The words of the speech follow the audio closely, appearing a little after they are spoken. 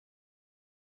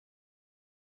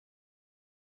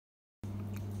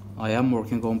I am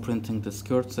working on printing the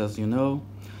skirts, as you know,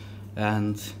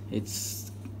 and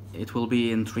it will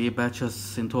be in 3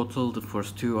 batches in total. The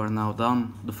first 2 are now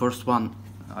done. The first one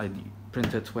I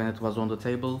printed when it was on the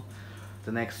table.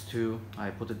 The next 2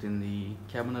 I put it in the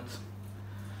cabinet,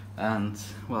 and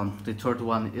well, the third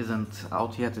one isn't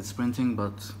out yet, it's printing,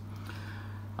 but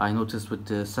I noticed with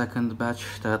the second batch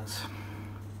that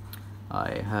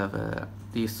I have a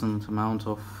decent amount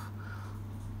of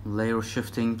layer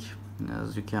shifting,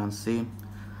 as you can see.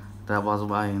 That was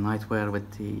my nightwear with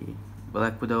the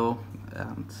Black Widow,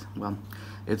 and well,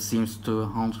 it seems to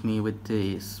haunt me with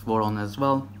this Voron as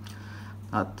well.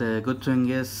 But the good thing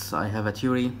is I have a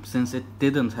theory, since it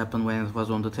didn't happen when it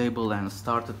was on the table and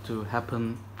started to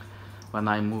happen when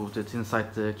I moved it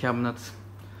inside the cabinet.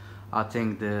 I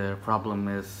think the problem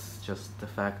is just the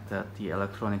fact that the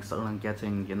electronics aren't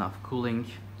getting enough cooling,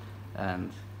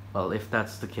 and well, if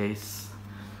that's the case,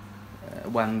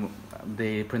 when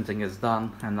the printing is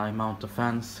done and I mount the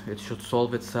fans, it should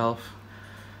solve itself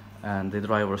and the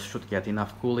drivers should get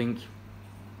enough cooling,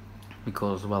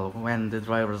 because well, when the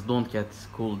drivers don't get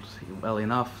cooled well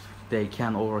enough, they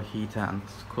can overheat and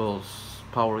cause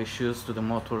power issues to the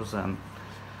motors, and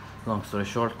long story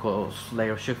short, cause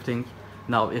layer shifting.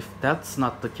 Now if that's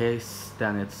not the case,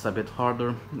 then it's a bit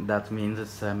harder. That means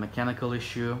it's a mechanical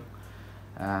issue,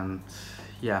 and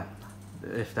yeah,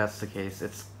 if that's the case,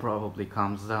 it probably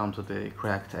comes down to the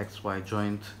cracked XY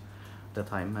joint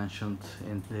that I mentioned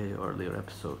in the earlier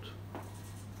episode.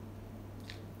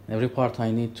 Every part I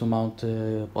need to mount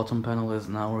the bottom panel is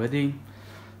now ready,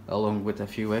 along with a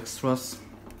few extras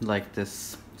like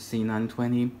this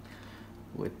C920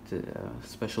 with a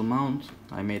special mount.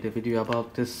 I made a video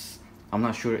about this. I'm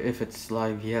not sure if it's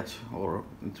live yet or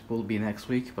it will be next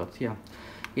week, but yeah,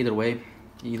 either way,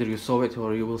 either you saw it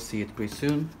or you will see it pretty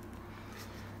soon.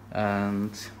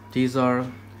 And these are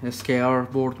SKR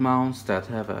board mounts that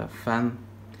have a fan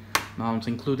mount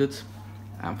included,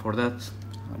 and for that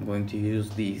I'm going to use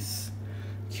these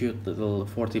cute little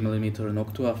 40mm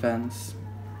Noctua fans.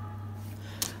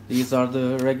 These are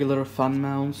the regular fan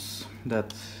mounts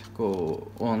that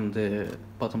go on the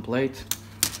bottom plate,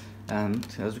 and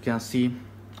as you can see,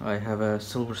 I have a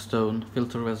Silverstone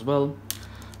filter as well.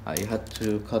 I had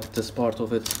to cut this part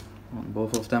of it on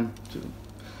both of them to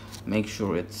make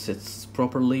sure it sits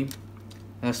properly.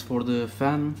 As for the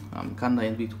fan, I'm kinda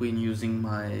in between using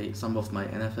some of my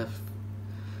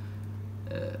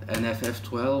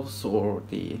NFF12s or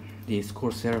these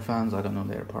Corsair fans. I don't know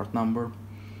their part number.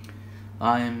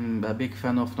 I'm a big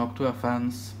fan of Noctua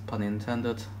fans, pun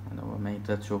intended. I know I made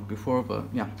that joke before, but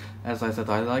yeah, as I said,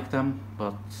 I like them,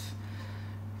 but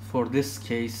for this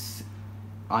case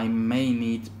I may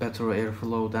need better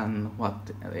airflow than what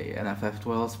the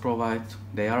NFF12s provide.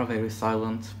 They are very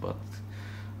silent, but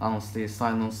honestly,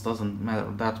 silence doesn't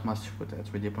matter that much with a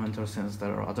 3D printer since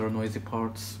there are other noisy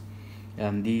parts.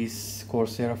 And these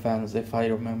Corsair fans, if I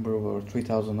remember, were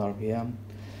 3000 RPM.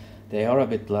 They are a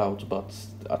bit loud, but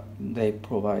they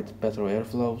provide better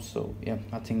airflow, so yeah,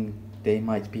 I think they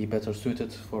might be better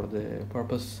suited for the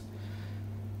purpose.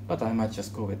 But I might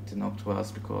just go with the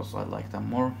Noctuas because I like them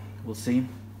more. We'll see.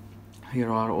 Here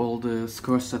are all the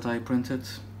skirts that I printed.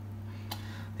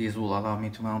 These will allow me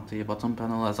to mount the bottom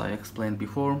panel as I explained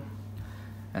before.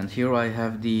 And here I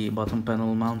have the bottom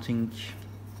panel mounting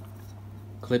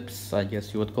clips, I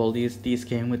guess you would call these. These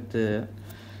came with the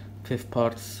 5th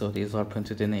parts, so these are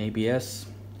printed in ABS.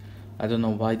 I don't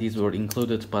know why these were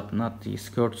included but not the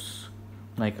skirts.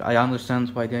 Like, I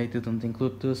understand why they didn't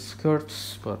include the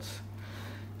skirts, but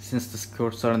since the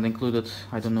skirts aren't included,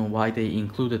 I don't know why they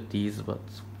included these, but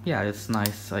yeah, it's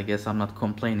nice. I guess I'm not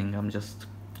complaining, I'm just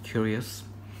curious.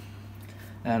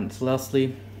 And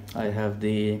lastly, I have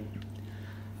the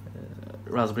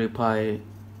Raspberry Pi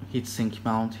heatsink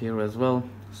mount here as well,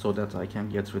 so that I can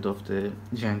get rid of the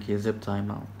janky zip tie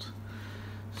mount.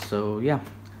 So yeah,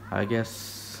 I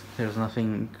guess there's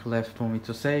nothing left for me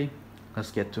to say.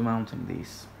 Let's get to mounting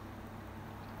these.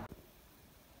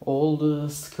 All the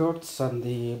skirts and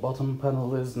the bottom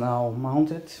panel is now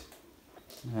mounted,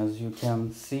 as you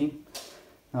can see.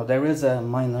 Now there is a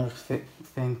minor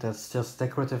thing that's just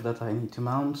decorative that I need to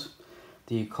mount.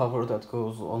 The cover that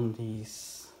goes on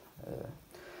these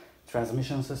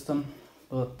transmission system,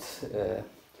 but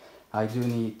I do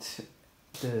need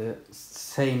the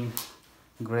same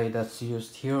gray that's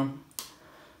used here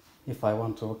if I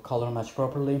want to color match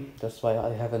properly. That's why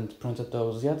I haven't printed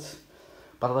those yet.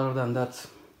 But other than that,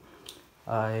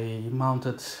 I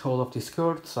mounted all of the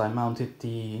skirts. I mounted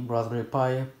the Raspberry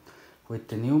Pi with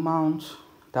the new mount.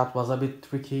 That was a bit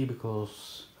tricky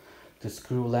because the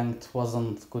screw length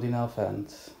wasn't good enough,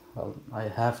 and well, I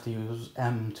have to use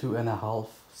M2.5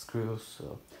 screws,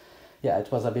 so yeah,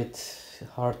 it was a bit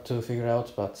hard to figure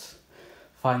out, but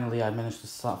finally I managed to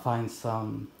find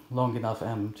some long enough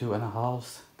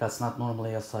M2.5s. That's not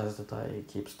normally a size that I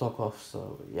keep stock of,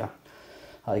 so yeah,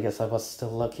 I guess I was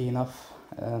still lucky enough.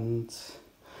 And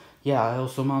yeah, I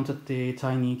also mounted the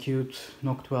tiny cute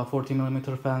Noctua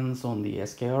 40mm fans on the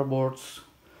SKR boards.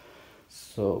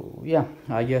 So yeah,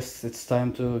 I guess it's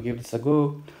time to give this a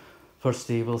go.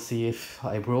 Firstly, we'll see if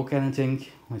I broke anything,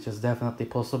 which is definitely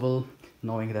possible,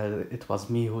 knowing that it was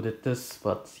me who did this.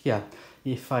 But yeah,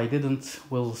 if I didn't,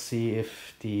 we'll see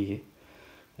if the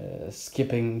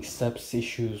skipping steps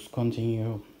issues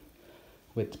continue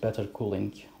with better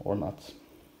cooling or not.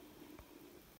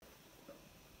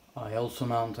 I also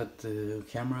mounted the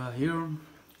camera here,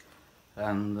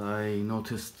 and I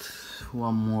noticed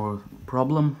one more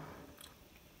problem.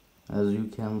 As you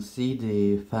can see,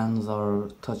 the fans are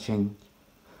touching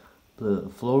the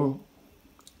floor,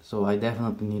 so I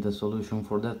definitely need a solution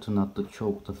for that to not to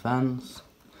choke the fans.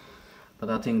 But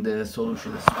I think the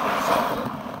solution is quite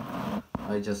simple.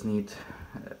 I just need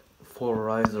 4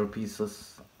 riser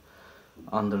pieces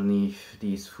underneath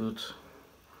these foot.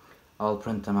 I'll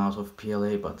print them out of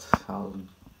PLA, but I'll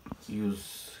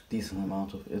use decent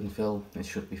amount of infill. It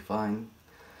should be fine.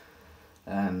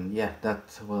 And yeah,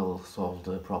 that will solve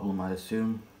the problem, I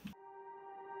assume.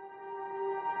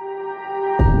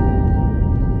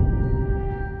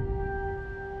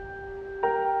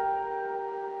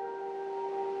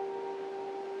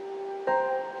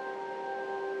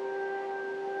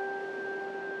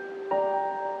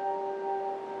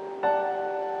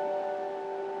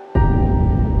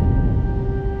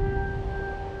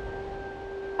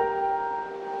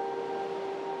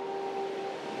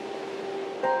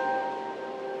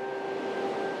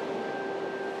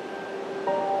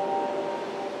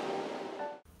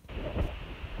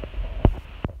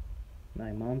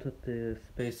 I mounted the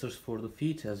spacers for the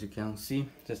feet. As you can see,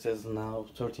 this is now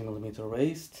 30mm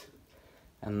raised,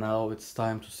 and now it's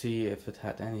time to see if it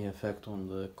had any effect on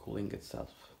the cooling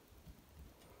itself.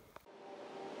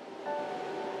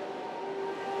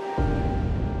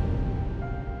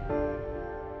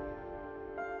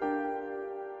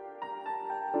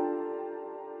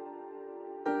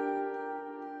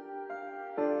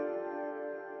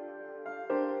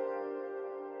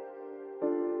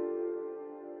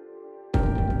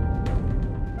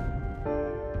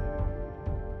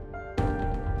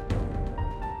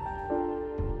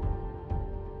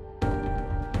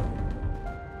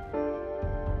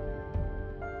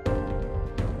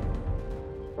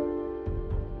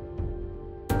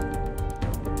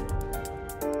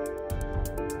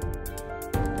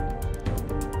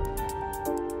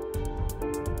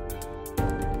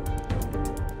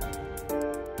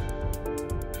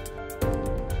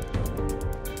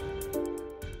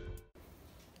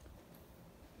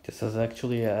 This is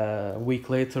actually a week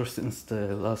later since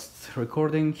the last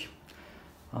recording.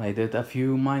 I did a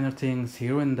few minor things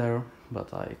here and there,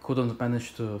 but I couldn't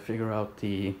manage to figure out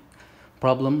the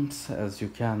problems, as you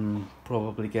can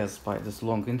probably guess by this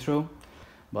long intro.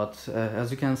 But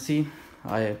as you can see,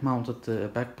 I mounted the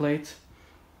back plate.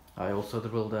 I also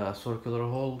drilled a circular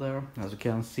hole there, as you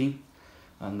can see,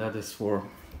 and that is for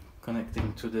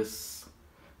connecting to this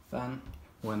fan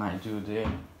when I do the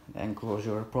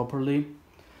enclosure properly.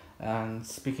 And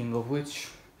speaking of which,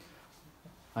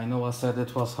 I know I said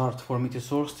it was hard for me to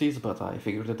source these, but I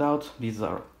figured it out. These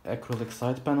are acrylic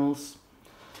side panels,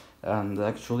 and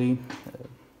actually,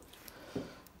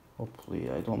 hopefully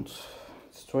I don't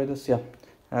destroy this. Yeah,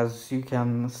 as you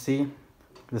can see,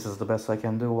 this is the best I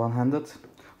can do one-handed.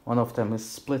 One of them is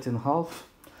split in half,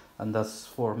 and that's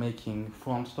for making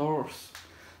front doors.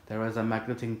 There is a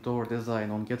magnetic door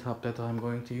design on Github that I'm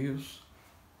going to use,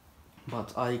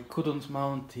 but I couldn't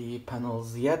mount the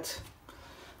panels yet,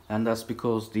 and that's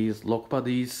because these lock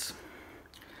bodies,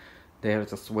 they're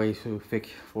just way too thick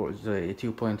for the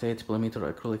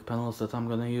 2.8mm acrylic panels that I'm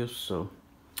gonna use, so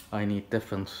I need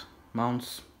different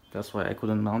mounts. That's why I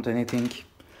couldn't mount anything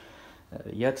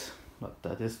yet, but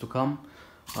that is to come.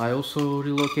 I also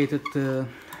relocated the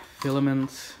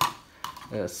filament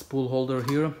spool holder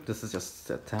here. This is just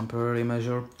a temporary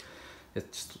measure.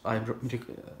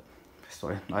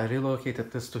 I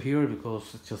relocated this to here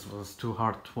because it just was too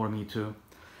hard for me to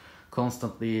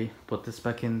constantly put this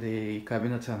back in the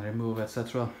cabinet and remove,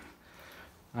 etc.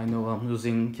 I know I'm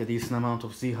losing a decent amount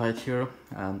of Z height here,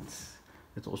 and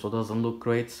it also doesn't look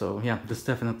great, so yeah, this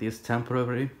definitely is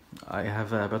temporary. I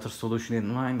have a better solution in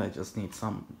mind. I just need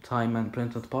some time and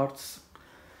printed parts.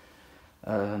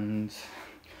 And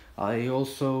I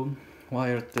also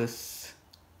wired this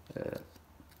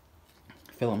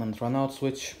filament runout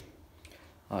switch.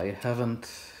 I haven't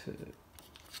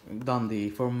done the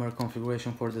firmware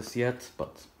configuration for this yet,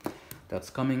 but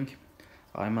that's coming.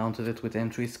 I mounted it with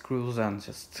M3 screws and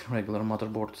just regular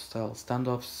motherboard style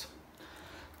standoffs.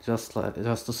 Just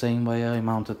the same way I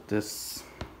mounted this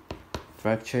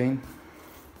track chain.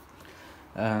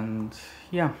 And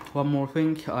yeah, one more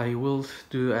thing, I will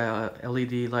do a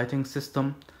LED lighting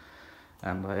system,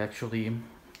 and I actually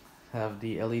have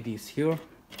the LEDs here.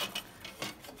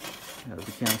 As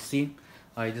you can see,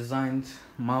 I designed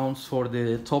mounts for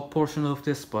the top portion of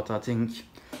this, but I think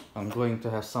I'm going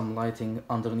to have some lighting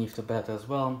underneath the bed as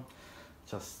well,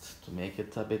 just to make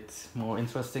it a bit more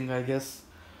interesting, I guess.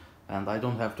 And I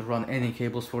don't have to run any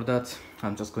cables for that.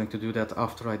 I'm just going to do that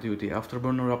after I do the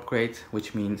afterburner upgrade,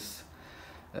 which means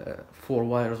 4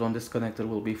 wires on this connector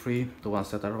will be free, the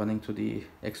ones that are running to the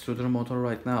extruder motor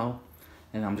right now,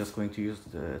 and I'm just going to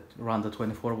run the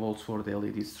 24 volts for the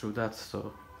LEDs through that.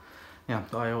 So yeah,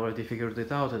 I already figured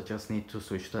it out. I just need to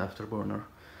switch the afterburner,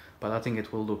 but I think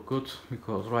it will look good,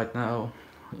 because right now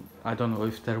I don't know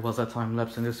if there was a time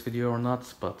lapse in this video or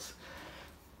not, but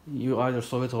you either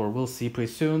saw it or will see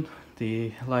pretty soon.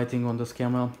 The lighting on this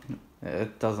camera,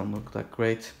 it doesn't look that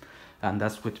great, and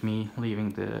that's with me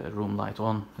leaving the room light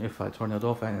on. If I turn it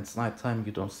off and it's nighttime,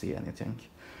 you don't see anything.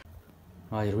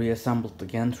 I reassembled the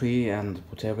gantry and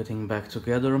put everything back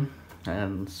together,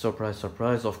 and surprise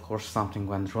surprise, of course something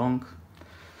went wrong.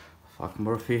 Fuck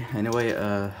Murphy. Anyway,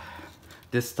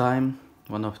 this time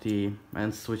one of the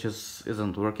end switches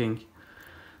isn't working.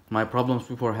 My problems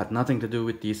before had nothing to do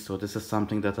with these, so this is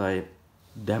something that I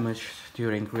damaged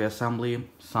during reassembly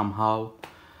somehow.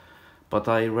 But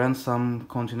I ran some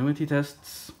continuity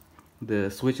tests. The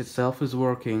switch itself is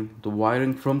working, the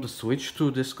wiring from the switch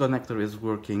to this connector is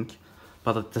working,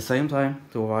 but at the same time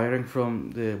the wiring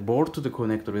from the board to the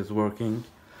connector is working.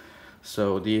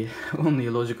 So the only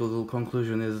logical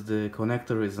conclusion is the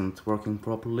connector isn't working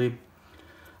properly.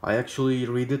 I actually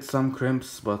redid some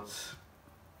crimps, but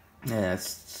yeah, it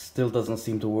still doesn't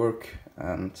seem to work,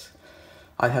 and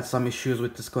I had some issues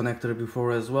with this connector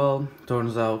before as well.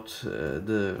 Turns out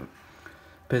the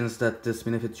pins that this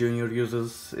Minifit Junior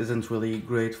uses isn't really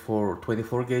great for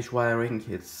 24 gauge wiring.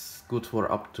 It's good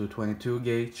for up to 22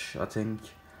 gauge, I think,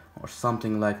 or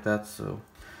something like that. So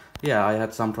yeah, I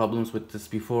had some problems with this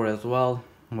before as well.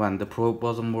 When the probe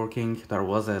wasn't working, there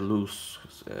was a loose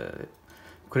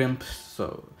crimp.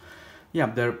 So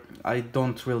yeah, I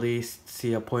don't really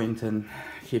see a point in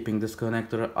keeping this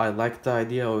connector. I like the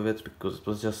idea of it because it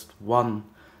was just one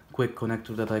quick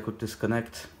connector that I could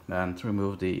disconnect and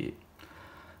remove the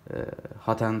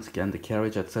hot end and the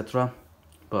carriage, etc.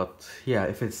 But yeah,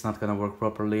 if it's not gonna work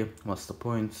properly, what's the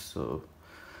point? So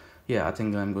yeah, I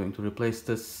think I'm going to replace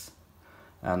this,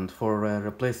 and for a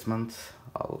replacement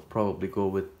I'll probably go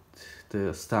with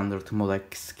the standard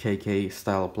Molex KK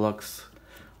style plugs,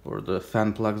 or the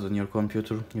fan plugs on your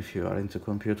computer if you are into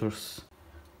computers.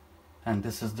 And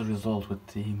this is the result with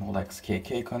the Molex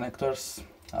KK connectors.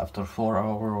 After 4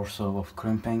 hours or so of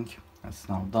crimping, it's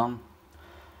now done.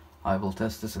 I will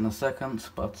test this in a second,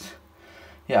 but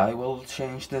yeah, I will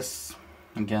change this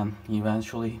again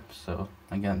eventually. So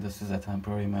again, this is a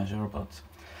temporary measure, but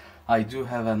I do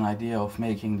have an idea of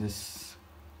making this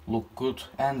look good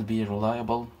and be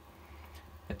reliable.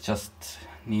 It just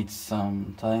needs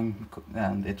some time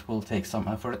and it will take some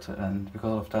effort, and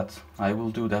because of that I will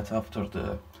do that after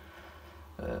the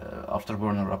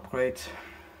afterburner upgrade.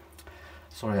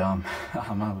 Sorry, I'm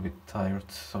a bit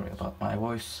tired, sorry about my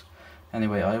voice.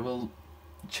 Anyway, I will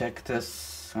check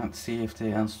this and see if the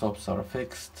end stops are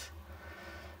fixed,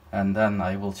 and then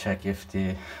I will check if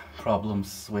the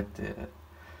problems with the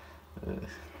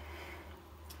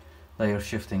layer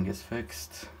shifting is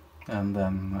fixed, and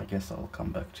then I guess I'll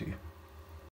come back to you.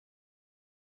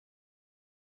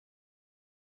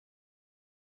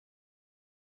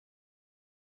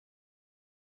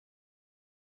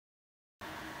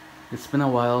 It's been a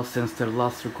while since the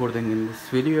last recording in this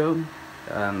video,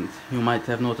 and you might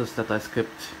have noticed that I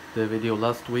skipped the video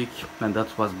last week, and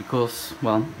that was because,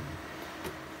 well,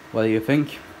 what do you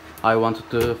think? I wanted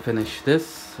to finish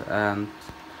this, and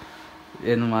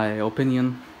in my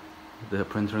opinion the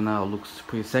printer now looks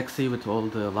pretty sexy with all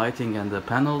the lighting and the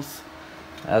panels.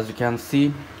 As you can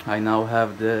see, I now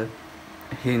have the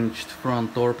hinged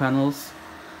front door panels.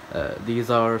 These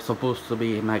are supposed to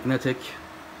be magnetic,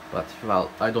 but well,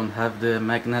 I don't have the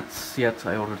magnets yet.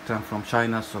 I ordered them from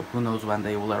China, so who knows when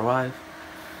they will arrive.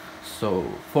 So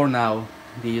for now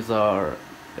these are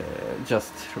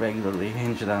just regularly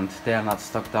hinged and they are not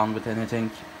stuck down with anything.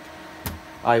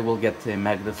 I will get the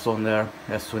magnets on there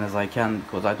as soon as I can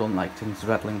because I don't like things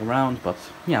rattling around, but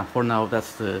yeah, for now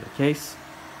that's the case.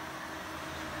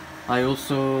 I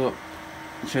also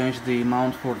changed the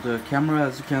mount for the camera,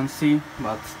 as you can see,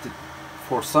 but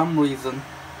for some reason,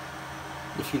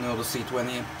 if you know the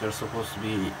C20, there's supposed to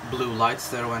be blue lights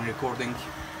there when recording.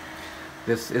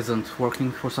 This isn't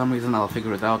working for some reason. I'll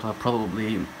figure it out. I'll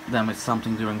probably damage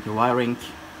something during the wiring.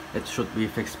 It should be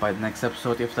fixed by the next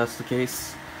episode if that's the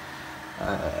case.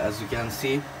 As you can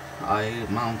see, I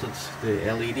mounted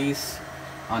the LEDs.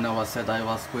 I know I said I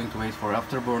was going to wait for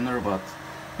Afterburner, but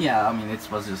yeah, I mean, it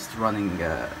was just running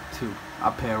to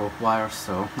a pair of wires,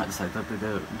 so I decided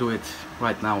to do it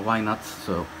right now. Why not?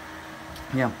 So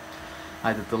yeah,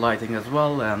 I did the lighting as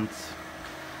well, and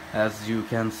as you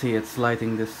can see, it's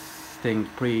lighting this thing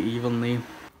pretty evenly.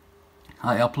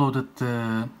 I uploaded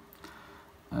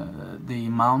the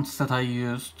mounts that I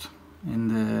used in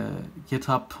the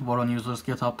Github, Voron users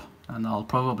Github, and I'll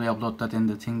probably upload that in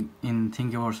the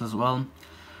Thingiverse as well.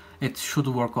 It should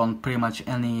work on pretty much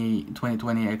any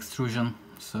 2020 extrusion,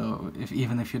 so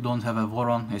even if you don't have a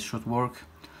Voron, it should work.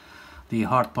 The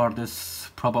hard part is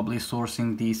probably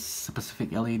sourcing these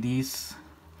specific LEDs.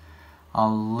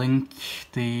 I'll link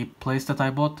the place that I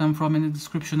bought them from in the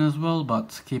description as well,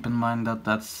 but keep in mind that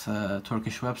that's a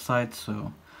Turkish website,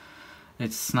 so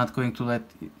it's not going to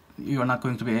you're not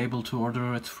going to be able to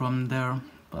order it from there.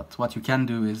 But what you can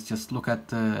do is just look at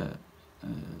the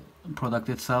product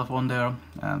itself on there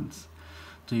and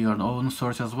do your own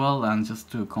search as well, and just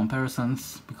do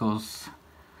comparisons, because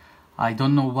I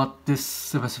don't know what this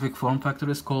specific form factor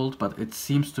is called, but it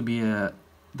seems to be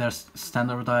they're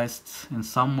standardized in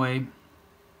some way,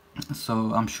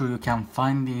 so I'm sure you can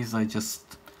find these. I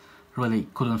just really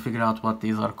couldn't figure out what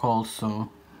these are called, so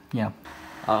yeah.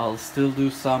 I'll still do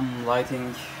some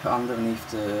lighting underneath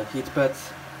the heat bed,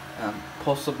 and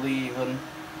possibly even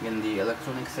in the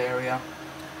electronics area,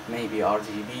 maybe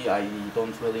RGB, I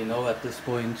don't really know at this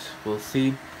point, we'll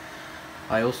see.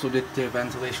 I also did the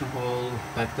ventilation hole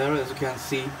back there, as you can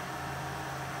see,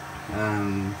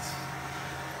 and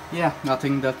yeah, I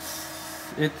think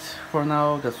that's it for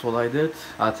now. That's all I did.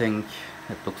 I think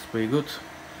it looks pretty good.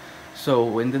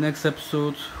 So in the next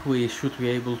episode we should be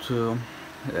able to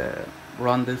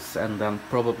run this and then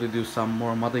probably do some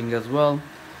more modding as well.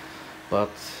 But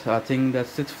I think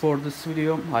that's it for this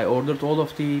video. I ordered all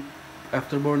of the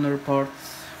Afterburner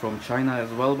parts from China as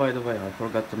well, by the way, I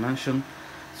forgot to mention.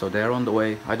 So they're on the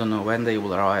way. I don't know when they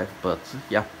will arrive, but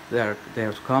yeah, they're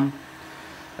to come.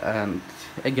 And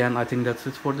again, I think that's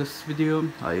it for this video.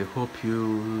 I hope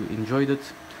you enjoyed it.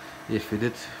 If you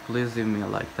did, please leave me a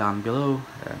like down below,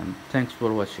 and thanks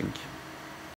for watching.